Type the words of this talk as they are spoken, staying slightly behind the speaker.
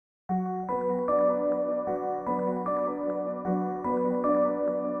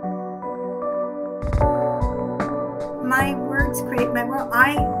my words create my world.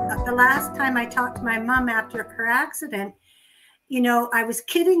 The last time I talked to my mom after her accident, you know, I was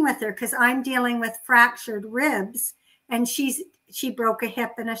kidding with her because I'm dealing with fractured ribs, and she broke a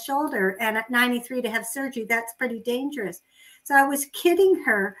hip and a shoulder, and at 93 to have surgery, that's pretty dangerous. So I was kidding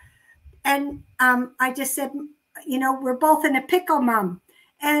her, and I just said, you know, we're both in a pickle, Mom.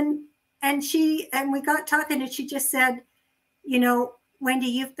 And we got talking, and she just said, you know, Wendy,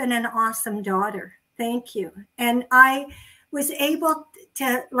 you've been an awesome daughter. Thank you. And I was able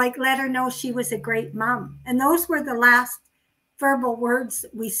to like let her know she was a great mom. And those were the last verbal words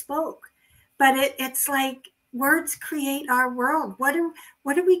we spoke. But it's like words create our world. What are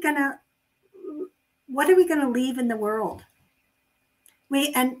we gonna leave in the world?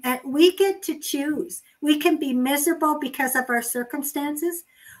 We get to choose. We can be miserable because of our circumstances,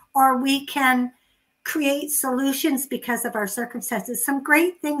 or we can create solutions because of our circumstances. Some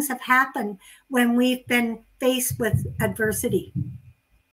great things have happened when we've been faced with adversity.